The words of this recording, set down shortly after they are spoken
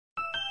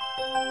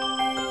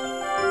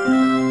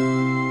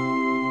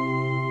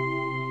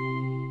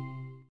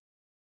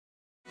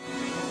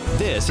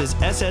This is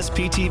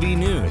SSPTV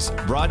News,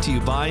 brought to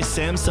you by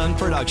Samsung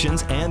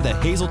Productions and the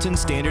Hazleton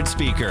Standard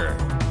Speaker.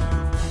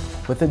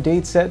 With a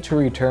date set to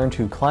return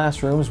to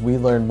classrooms, we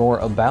learn more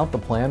about the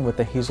plan with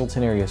the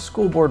Hazleton Area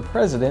School Board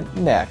President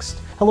next.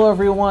 Hello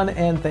everyone,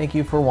 and thank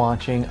you for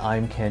watching.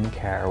 I'm Ken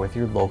Carr with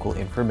your local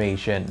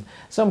information.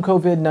 Some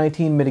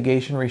COVID-19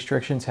 mitigation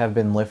restrictions have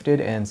been lifted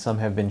and some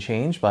have been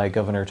changed by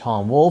Governor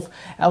Tom Wolf.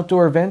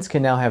 Outdoor events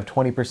can now have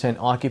 20%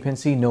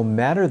 occupancy no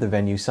matter the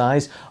venue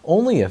size,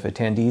 only if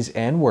attendees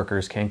and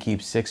workers can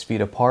keep 6 feet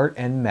apart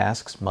and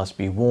masks must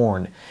be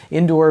worn.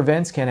 Indoor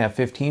events can have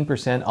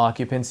 15%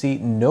 occupancy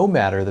no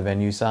matter the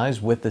venue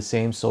size with the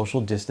same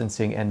social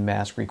distancing and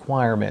mask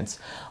requirements.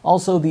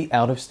 Also, the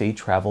out-of-state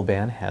travel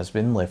ban has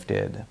been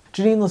lifted.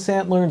 Janine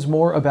Lassant learns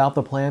more about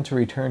the plan to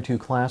return to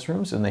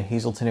classrooms in the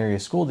Hazleton Area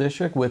School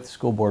District with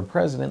School Board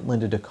President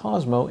Linda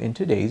DeCosmo in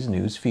today's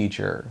news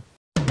feature.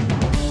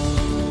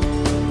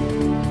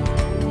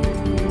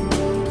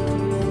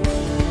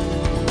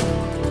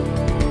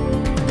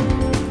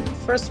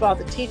 First of all,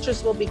 the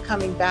teachers will be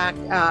coming back,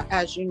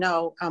 as you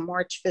know,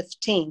 March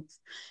 15th.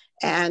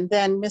 And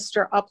then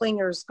Mr.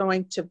 Uplinger is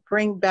going to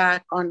bring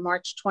back on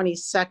March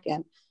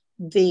 22nd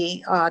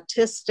the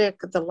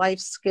autistic, the life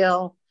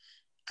skill,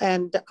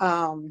 and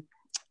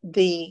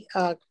the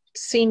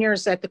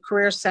seniors at the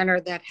Career Center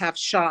that have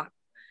shop.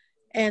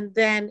 And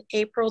then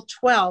April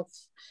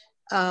 12th,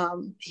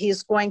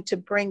 he's going to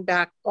bring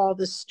back all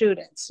the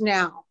students.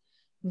 Now,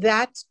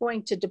 that's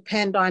going to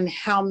depend on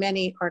how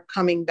many are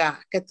coming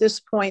back. At this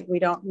point, we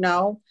don't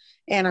know,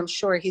 and I'm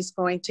sure he's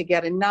going to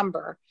get a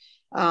number.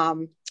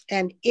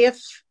 And if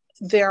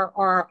there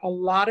are a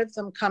lot of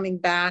them coming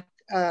back,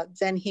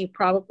 then he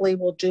probably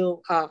will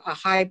do a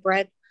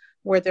hybrid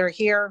where they're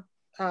here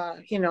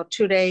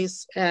 2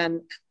 days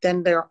and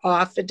then they're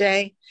off a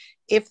day.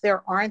 If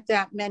there aren't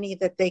that many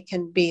that they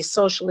can be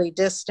socially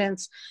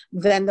distanced,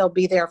 then they'll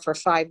be there for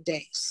 5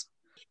 days.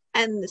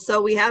 And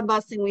so we have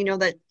busing. We know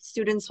that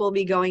students will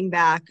be going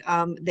back.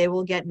 They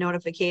will get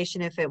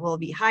notification if it will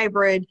be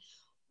hybrid.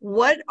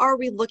 What are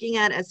we looking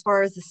at as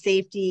far as the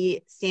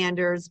safety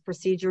standards,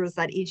 procedures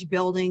that each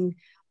building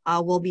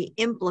will be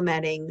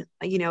implementing?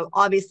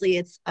 Obviously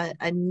it's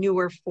a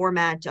newer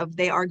format of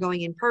they are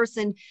going in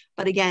person,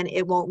 but again,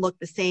 it won't look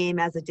the same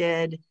as it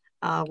did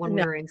when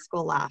we were in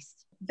school last.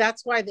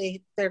 That's why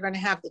they're going to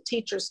have the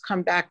teachers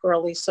come back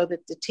early so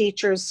that the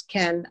teachers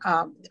can,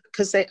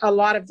 because a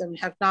lot of them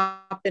have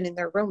not been in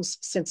their rooms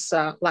since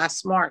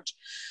last March.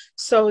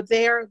 So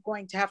they're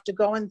going to have to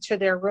go into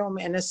their room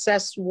and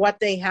assess what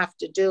they have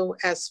to do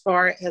as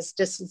far as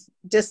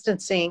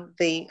distancing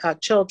the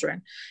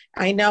children.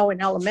 I know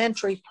in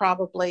elementary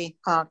probably,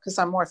 because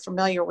I'm more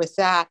familiar with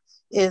that,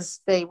 is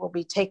they will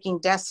be taking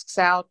desks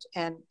out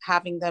and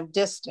having them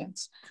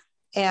distance.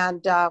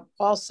 And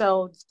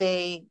also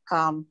they,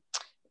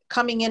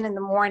 coming in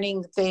the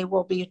morning, they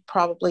will be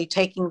probably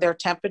taking their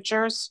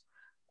temperatures.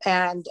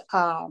 And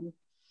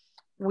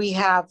we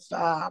have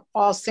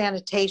all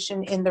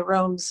sanitation in the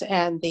rooms,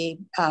 and the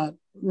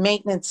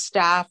maintenance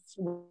staff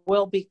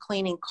will be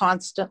cleaning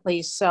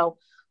constantly. So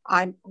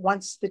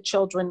once the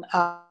children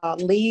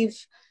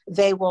leave,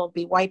 they will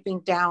be wiping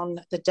down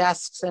the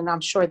desks, and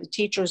I'm sure the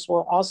teachers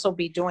will also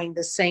be doing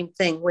the same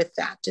thing with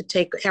that to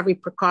take every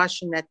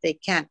precaution that they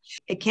can.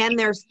 Can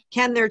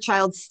their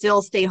child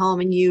still stay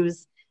home and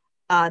use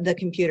the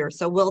computer?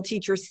 So will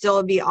teachers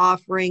still be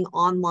offering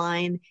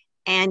online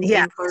and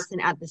in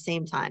person at the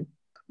same time?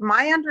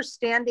 My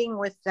understanding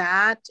with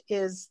that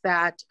is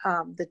that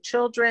the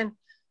children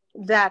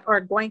that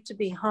are going to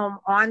be home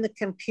on the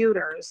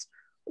computers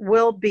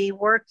will be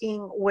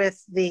working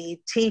with the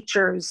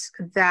teachers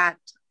that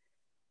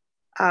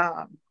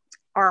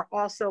are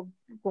also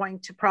going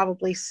to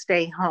probably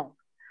stay home.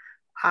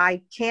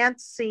 I can't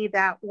see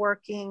that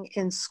working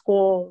in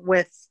school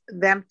with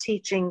them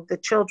teaching the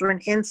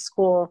children in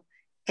school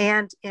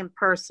and in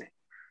person.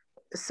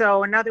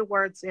 So in other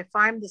words, if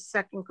I'm the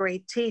second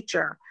grade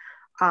teacher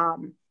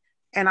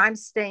and I'm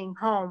staying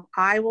home,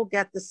 I will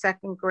get the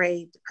second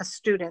grade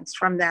students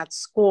from that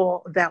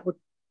school that would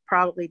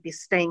probably be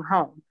staying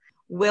home.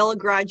 Will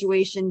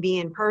graduation be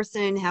in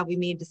person? Have we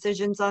made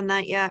decisions on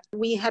that yet?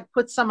 We had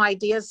put some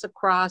ideas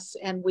across,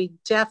 and we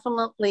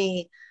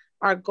definitely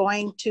are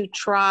going to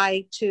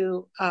try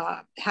to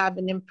have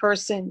an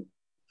in-person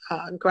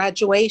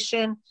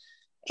graduation.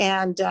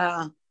 And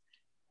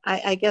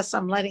I guess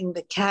I'm letting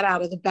the cat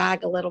out of the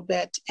bag a little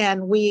bit.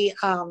 And we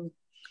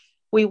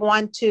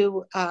want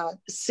to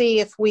see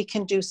if we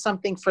can do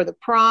something for the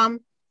prom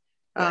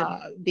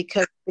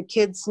because the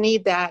kids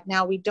need that.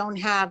 Now we don't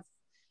have,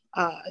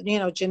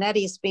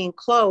 Genetti's being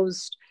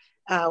closed.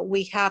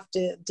 We have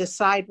to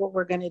decide what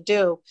we're going to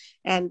do.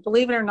 And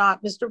believe it or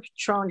not, Mr.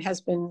 Patron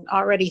has been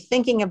already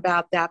thinking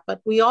about that,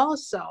 but we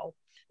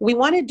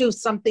want to do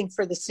something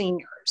for the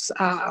seniors.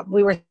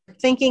 We were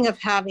thinking of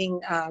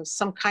having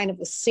some kind of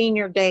a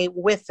senior day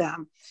with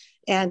them.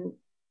 And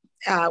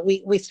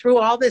we threw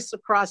all this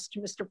across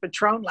to Mr.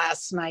 Patron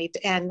last night,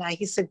 and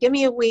he said, give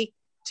me a week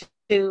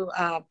to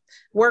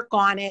work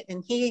on it.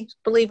 And he,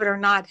 believe it or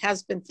not,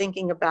 has been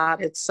thinking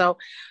about it. So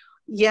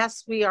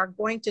yes, we are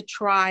going to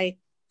try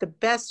the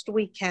best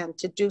we can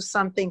to do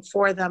something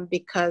for them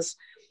because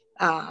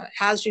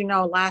as you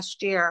know,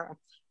 last year,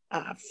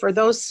 for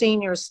those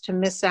seniors to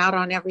miss out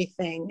on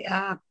everything,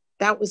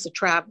 that was a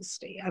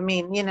travesty. I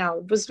mean, you know,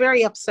 it was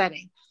very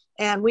upsetting,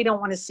 and we don't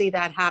want to see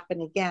that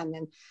happen again.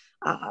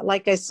 And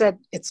like I said,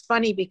 it's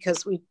funny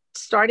because we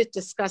started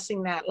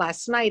discussing that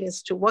last night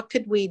as to what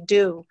could we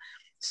do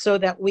so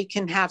that we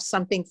can have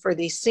something for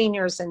these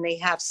seniors and they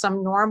have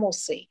some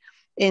normalcy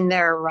in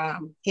their,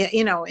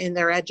 you know, in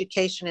their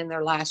education in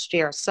their last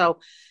year. So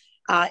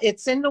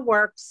it's in the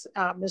works.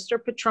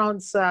 Mr.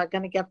 Patron's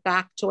going to get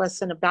back to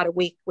us in about a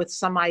week with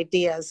some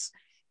ideas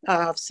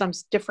of some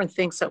different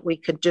things that we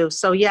could do.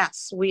 So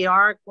yes, we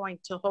are going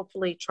to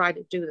hopefully try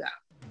to do that.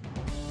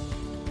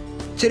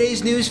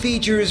 Today's news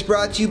feature is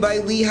brought to you by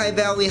Lehigh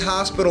Valley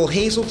Hospital,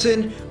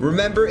 Hazleton.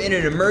 Remember, in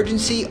an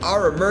emergency,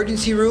 our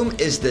emergency room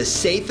is the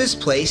safest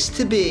place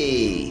to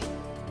be.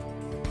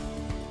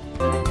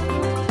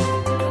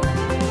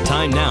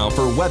 Time now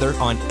for weather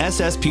on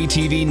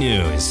SSPTV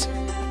News.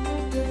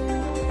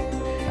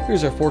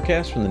 Here's our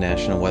forecast from the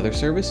National Weather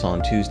Service.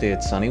 On Tuesday,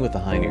 it's sunny with a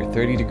high near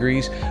 30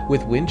 degrees,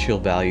 with wind chill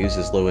values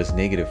as low as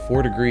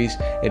 -4 degrees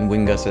and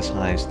wind gusts as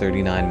high as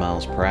 39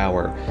 miles per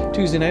hour.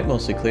 Tuesday night,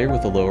 mostly clear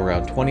with a low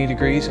around 20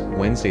 degrees.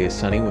 Wednesday is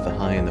sunny with a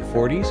high in the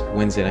 40s.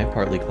 Wednesday night,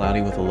 partly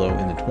cloudy with a low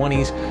in the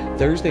 20s.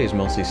 Thursday is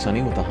mostly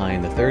sunny with a high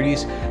in the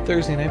 30s.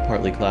 Thursday night,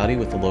 partly cloudy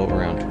with a low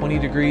around 20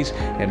 degrees.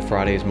 And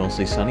Friday is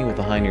mostly sunny with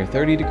a high near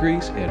 30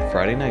 degrees. And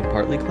Friday night,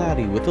 partly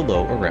cloudy with a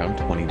low around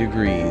 20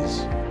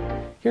 degrees.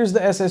 Here's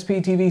the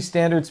SSPTV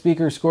Standard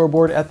Speaker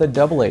scoreboard at the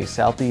AA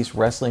Southeast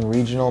Wrestling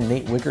Regional.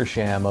 Nate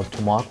Wickersham of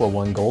Tamaqua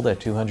won gold at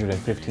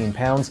 215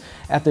 pounds.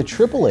 At the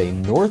AAA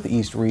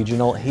Northeast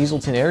Regional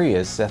Hazleton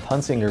areas, Seth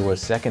Hunsinger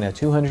was second at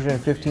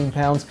 215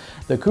 pounds.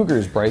 The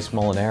Cougars' Bryce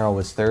Molinaro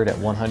was third at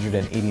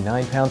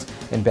 189 pounds,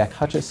 and Beck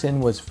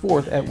Hutchison was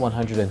fourth at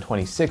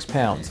 126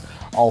 pounds.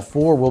 All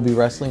four will be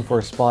wrestling for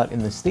a spot in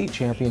the state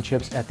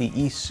championships at the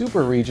East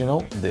Super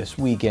Regional this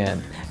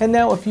weekend. And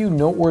now a few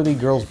noteworthy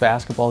girls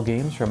basketball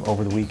games from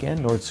over the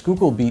weekend. North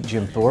Schuylkill beat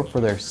Jim Thorpe for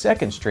their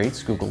second straight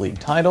Schuylkill League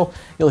title.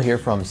 You'll hear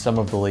from some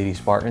of the Lady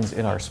Spartans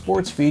in our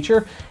sports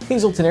feature.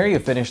 Hazleton area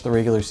finished the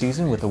regular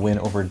season with a win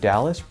over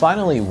Dallas.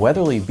 Finally,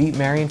 Weatherly beat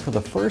Marion for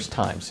the first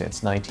time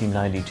since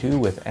 1992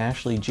 with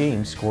Ashley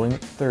James scoring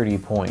 30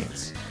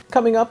 points.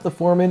 Coming up, the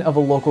foreman of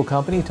a local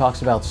company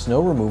talks about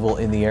snow removal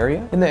in the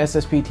area. In the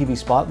SSPTV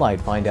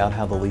Spotlight, find out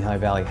how the Lehigh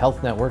Valley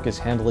Health Network is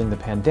handling the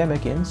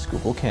pandemic in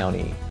Schuylkill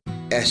County.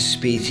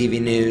 SSPTV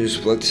News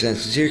would like to send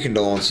sincere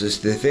condolences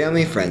to the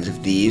family and friends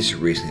of these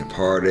recently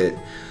departed.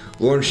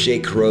 Lawrence J.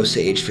 Carosa,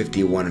 age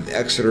 51, of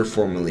Exeter,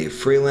 formerly of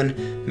Freeland.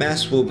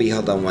 Mass will be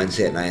held on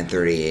Wednesday at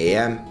 9:30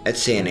 a.m. at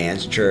St.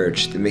 Anne's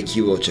Church. The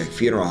McHugh Wilczek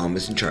Funeral Home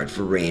is in charge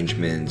for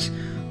arrangements.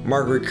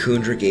 Margaret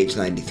Kundrick, age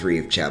 93,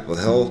 of Chapel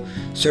Hill.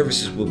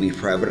 Services will be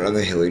private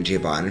under Hilary J.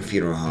 Bonin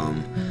Funeral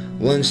Home.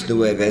 Lens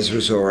Nueves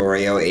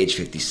Rosario, age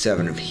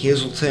 57, of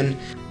Hazleton.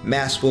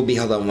 Mass will be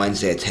held on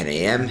Wednesday at 10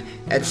 a.m.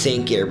 at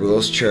St.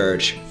 Gabriel's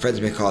Church. Friends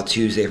may call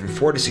Tuesday from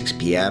 4 to 6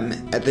 p.m.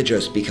 at the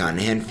Joseph B.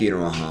 Conahan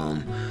Funeral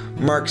Home.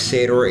 Mark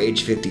Sador,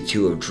 age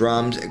 52, of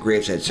Drums. A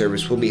graveside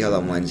service will be held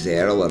on Wednesday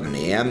at 11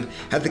 a.m.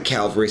 at the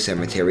Calvary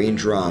Cemetery in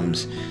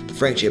Drums. The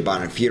Frank J.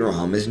 Bonner Funeral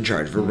Home is in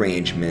charge of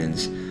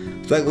arrangements.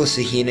 Douglas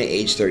Sahina,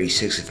 age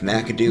 36, of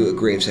McAdoo. A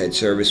graveside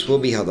service will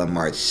be held on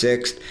March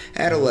 6th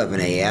at 11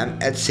 a.m.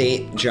 at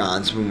St.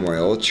 John's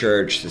Memorial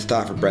Church. The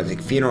Stafford Brunswick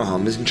Funeral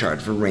Home is in charge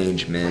of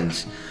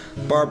arrangements.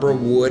 Barbara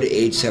Wood,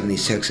 age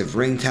 76, of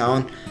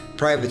Ringtown.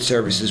 Private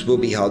services will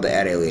be held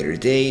at a later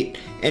date.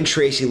 And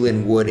Tracy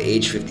Lynn Wood,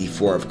 age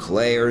 54, of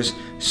Calairs.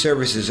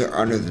 Services are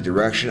under the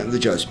direction of the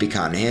Joseph B.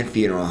 Conahan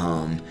Funeral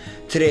Home.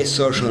 Today's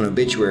social and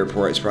obituary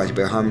report is brought to you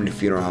by Harmony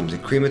Funeral Homes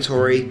and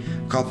Crematory.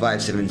 Call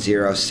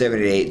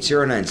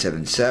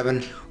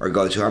 570-788-0977 or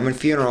go to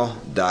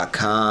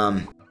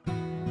harmonfuneral.com.